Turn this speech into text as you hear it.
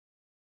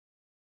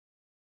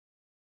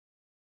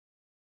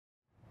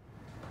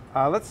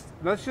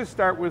Let's just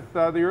start with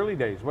the early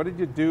days. What did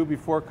you do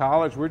before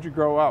college? Where'd you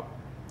grow up?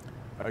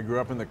 I grew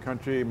up in the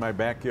country. My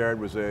backyard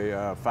was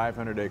a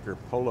 500-acre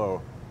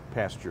polo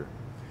pasture.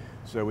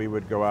 So we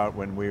would go out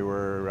when we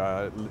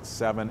were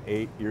 7,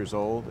 8 years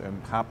old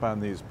and hop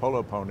on these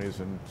polo ponies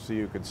and see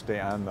who could stay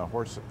on the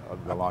horse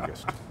the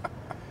longest.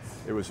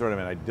 It was sort of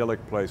an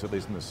idyllic place, at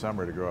least in the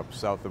summer, to grow up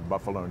south of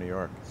Buffalo, New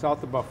York.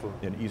 South of Buffalo.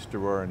 In East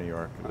Aurora, New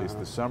York. At least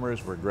the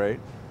summers were great.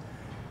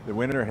 The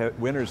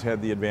winters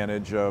had the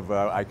advantage of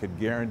I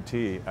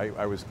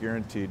was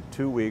guaranteed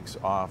 2 weeks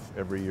off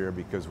every year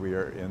because we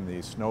are in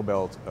the snow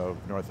belt of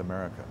North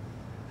America.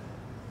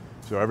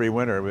 So every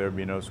winter there would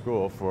be no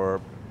school for,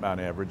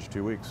 on average,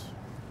 2 weeks.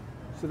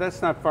 So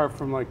that's not far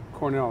from like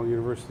Cornell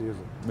University, is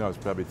it? No, it's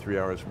probably 3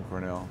 hours from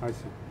Cornell. I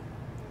see.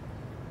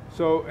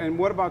 So, and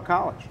what about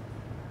college?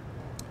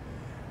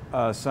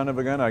 Son of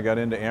a gun, I got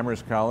into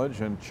Amherst College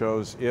and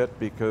chose it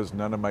because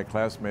none of my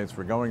classmates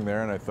were going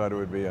there, and I thought it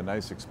would be a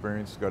nice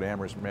experience to go to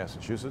Amherst,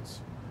 Massachusetts.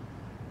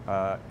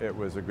 It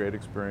was a great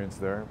experience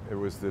there.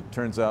 It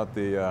turns out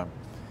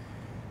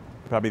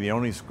probably the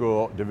only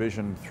school,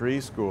 Division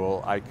III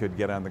school, I could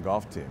get on the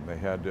golf team.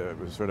 It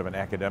was sort of an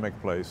academic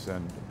place,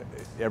 and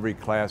every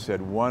class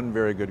had one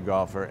very good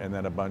golfer and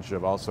then a bunch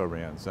of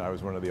also-rans. I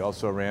was one of the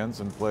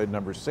also-rans and played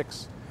number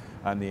 6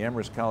 on the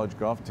Amherst College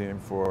golf team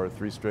for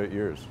 3 straight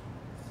years.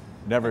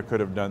 Never could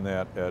have done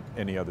that at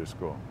any other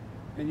school.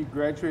 And you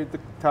graduated at the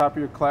top of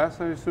your class,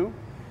 I assume?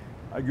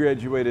 I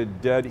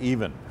graduated dead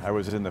even. I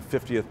was in the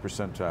 50th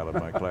percentile of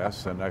my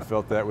class, and I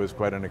felt that was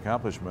quite an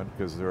accomplishment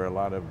because there are a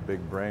lot of big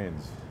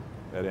brains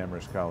at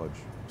Amherst College.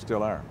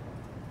 Still are.